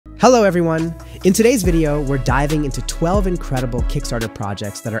Hello everyone! In today's video, we're diving into 12 incredible Kickstarter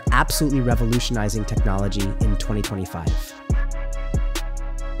projects that are absolutely revolutionizing technology in 2025.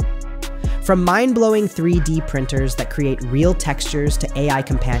 From mind-blowing 3D printers that create real textures to AI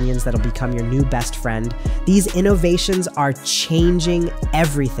companions that'll become your new best friend, these innovations are changing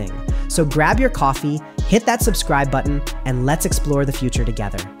everything. So grab your coffee, hit that subscribe button, and let's explore the future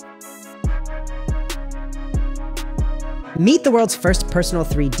together. Meet the world's first personal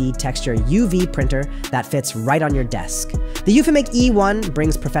 3D texture UV printer that fits right on your desk. The eufyMake E1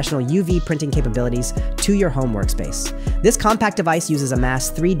 brings professional UV printing capabilities to your home workspace. This compact device uses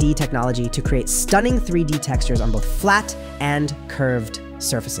amassed 3D technology to create stunning 3D textures on both flat and curved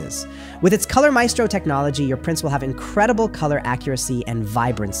surfaces. With its Color Maestro technology, your prints will have incredible color accuracy and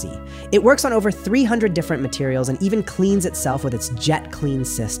vibrancy. It works on over 300 different materials and even cleans itself with its Jet Clean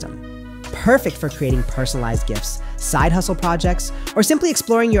system. Perfect for creating personalized gifts, side hustle projects, or simply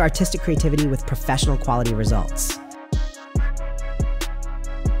exploring your artistic creativity with professional quality results.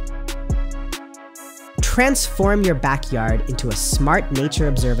 Transform your backyard into a smart nature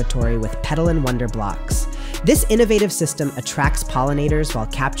observatory with Petal and Wonder blocks. This innovative system attracts pollinators while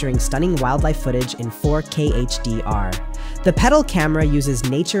capturing stunning wildlife footage in 4K HDR. The Petal camera uses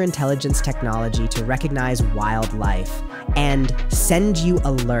nature intelligence technology to recognize wildlife and send you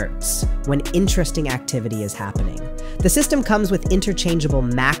alerts when interesting activity is happening. The system comes with interchangeable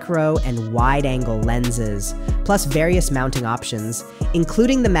macro and wide-angle lenses, plus various mounting options,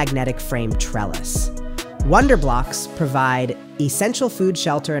 including the magnetic frame trellis. Wonder blocks provide essential food,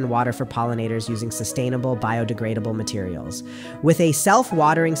 shelter, and water for pollinators using sustainable, biodegradable materials. With a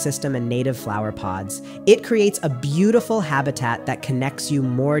self-watering system and native flower pods, it creates a beautiful habitat that connects you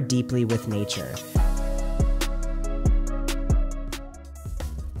more deeply with nature.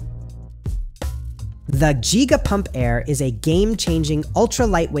 The GIGA Pump Air is a game-changing,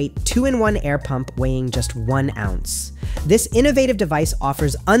 ultra-lightweight 2-in-1 air pump weighing just 1 ounce. This innovative device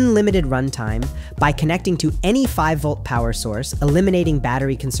offers unlimited runtime by connecting to any 5-volt power source, eliminating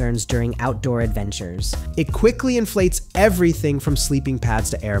battery concerns during outdoor adventures. It quickly inflates everything from sleeping pads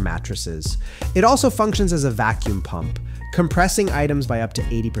to air mattresses. It also functions as a vacuum pump, compressing items by up to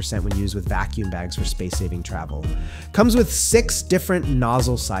 80% when used with vacuum bags for space-saving travel. Comes with 6 different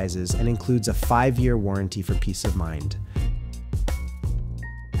nozzle sizes and includes a 5-year warranty for peace of mind.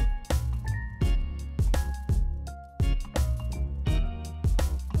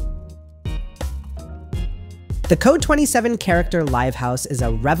 The Code 27 character Livehouse is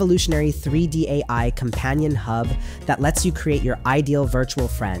a revolutionary 3D AI companion hub that lets you create your ideal virtual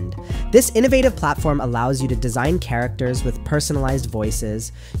friend. This innovative platform allows you to design characters with personalized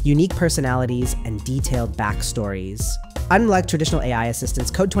voices, unique personalities, and detailed backstories. Unlike traditional AI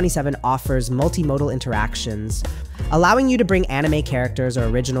assistants, Code 27 offers multimodal interactions, allowing you to bring anime characters or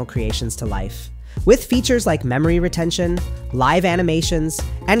original creations to life. With features like memory retention, live animations,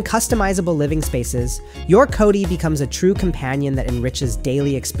 and customizable living spaces, your Codey becomes a true companion that enriches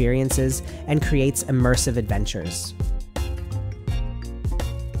daily experiences and creates immersive adventures.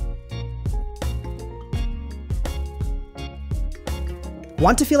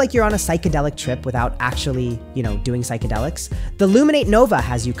 Want to feel like you're on a psychedelic trip without actually, doing psychedelics? The Lumenate Nova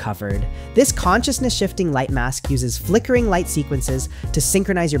has you covered. This consciousness-shifting light mask uses flickering light sequences to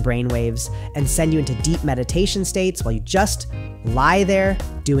synchronize your brainwaves and send you into deep meditation states while you just lie there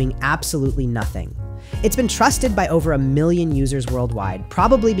doing absolutely nothing. It's been trusted by over 1 million users worldwide,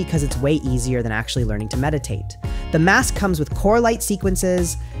 probably because it's way easier than actually learning to meditate. The mask comes with core light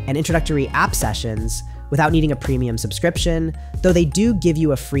sequences and introductory app sessions, without needing a premium subscription, though they do give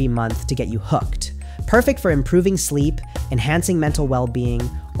you a free month to get you hooked. Perfect for improving sleep, enhancing mental well-being,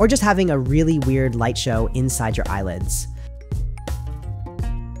 or just having a really weird light show inside your eyelids.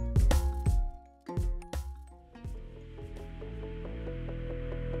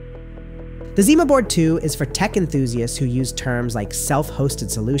 The ZimaBoard 2 is for tech enthusiasts who use terms like self-hosted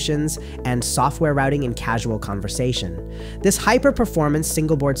solutions and software routing in casual conversation. This hyper-performance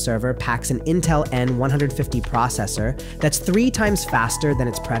single-board server packs an Intel N150 processor that's 3 times faster than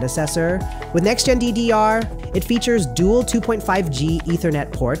its predecessor. With next-gen DDR, it features dual 2.5G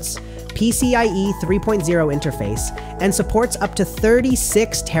Ethernet ports, PCIe 3.0 interface, and supports up to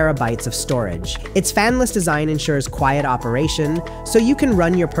 36 terabytes of storage. Its fanless design ensures quiet operation, so you can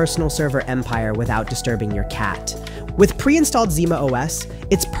run your personal server empire without disturbing your cat. With pre-installed Zima OS,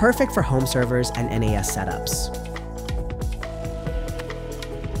 it's perfect for home servers and NAS setups.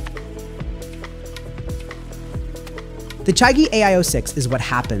 The CHIGEE AIO6 is what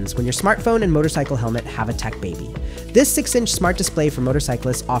happens when your smartphone and motorcycle helmet have a tech baby. This 6-inch smart display for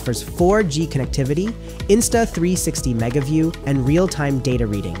motorcyclists offers 4G connectivity, Insta360 MegaView, and real-time data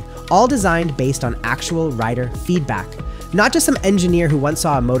reading, all designed based on actual rider feedback. Not just some engineer who once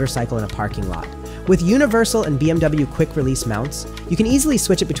saw a motorcycle in a parking lot. With universal and BMW quick release mounts, you can easily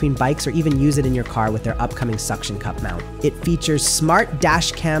switch it between bikes or even use it in your car with their upcoming suction cup mount. It features smart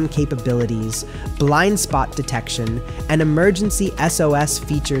dash cam capabilities, blind spot detection, and emergency SOS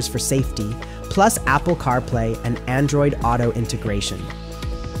features for safety, plus Apple CarPlay and Android Auto integration.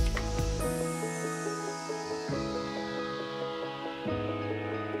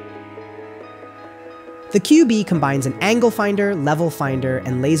 The QUBE combines an angle finder, level finder,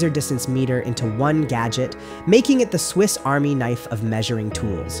 and laser distance meter into one gadget, making it the Swiss Army knife of measuring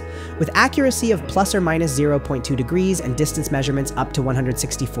tools. With accuracy of plus or minus 0.2 degrees and distance measurements up to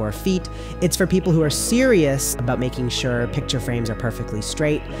 164 feet, it's for people who are serious about making sure picture frames are perfectly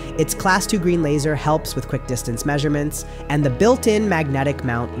straight. Its Class 2 green laser helps with quick distance measurements, and the built-in magnetic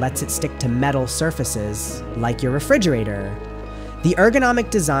mount lets it stick to metal surfaces, like your refrigerator. The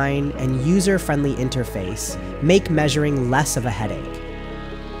ergonomic design and user-friendly interface make measuring less of a headache.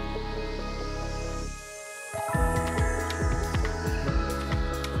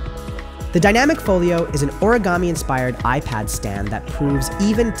 The Dynamic Folio is an origami-inspired iPad stand that proves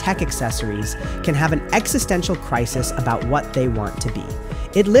even tech accessories can have an existential crisis about what they want to be.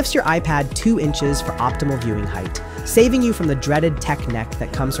 It lifts your iPad 2 inches for optimal viewing height, saving you from the dreaded tech neck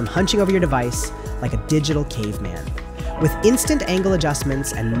that comes from hunching over your device like a digital caveman. With instant angle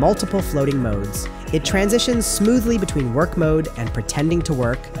adjustments and multiple floating modes, it transitions smoothly between work mode and pretending to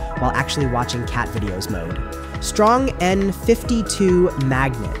work while actually watching cat videos mode. Strong N52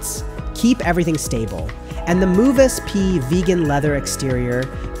 magnets keep everything stable, and the Movis P vegan leather exterior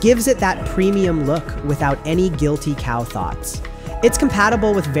gives it that premium look without any guilty cow thoughts. It's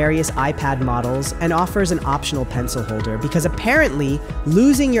compatible with various iPad models and offers an optional pencil holder because apparently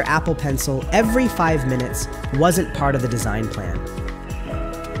losing your Apple Pencil every 5 minutes wasn't part of the design plan.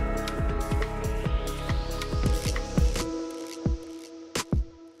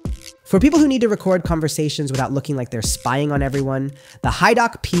 For people who need to record conversations without looking like they're spying on everyone, the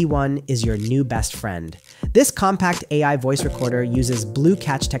HiDock P1 is your new best friend. This compact AI voice recorder uses Blue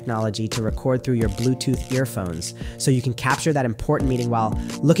Catch technology to record through your Bluetooth earphones, so you can capture that important meeting while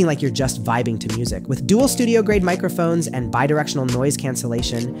looking like you're just vibing to music. With dual studio-grade microphones and bidirectional noise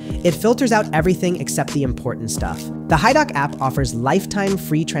cancellation, it filters out everything except the important stuff. The HiDock app offers lifetime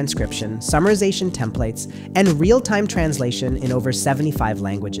free transcription, summarization templates, and real-time translation in over 75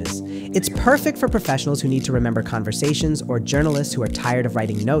 languages. It's perfect for professionals who need to remember conversations or journalists who are tired of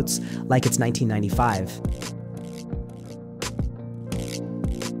writing notes like it's 1995.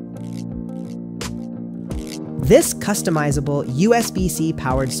 This customizable USB-C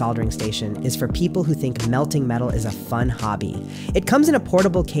powered soldering station is for people who think melting metal is a fun hobby. It comes in a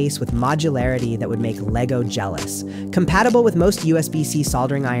portable case with modularity that would make Lego jealous. Compatible with most USB-C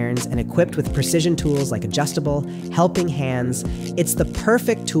soldering irons and equipped with precision tools like adjustable, helping hands, it's the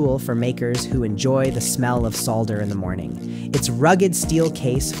perfect tool for makers who enjoy the smell of solder in the morning. Its rugged steel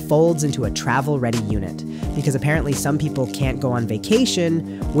case folds into a travel-ready unit, because apparently some people can't go on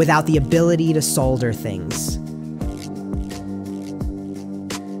vacation without the ability to solder things.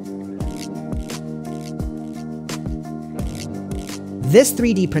 This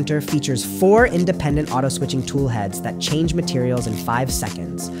 3D printer features 4 independent auto-switching tool heads that change materials in 5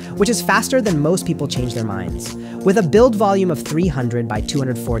 seconds, which is faster than most people change their minds. With a build volume of 300 by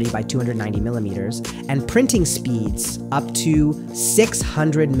 240 by 290 millimeters and printing speeds up to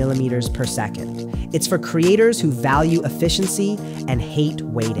 600 millimeters per second, it's for creators who value efficiency and hate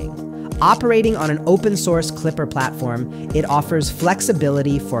waiting. Operating on an open-source Clipper platform, it offers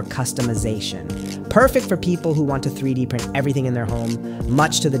flexibility for customization. Perfect for people who want to 3D print everything in their home,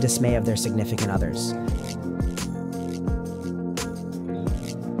 much to the dismay of their significant others.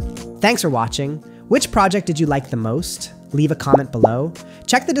 Thanks for watching. Which project did you like the most? Leave a comment below.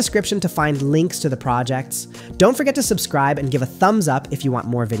 Check the description to find links to the projects. Don't forget to subscribe and give a thumbs up if you want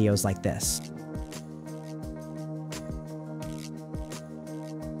more videos like this.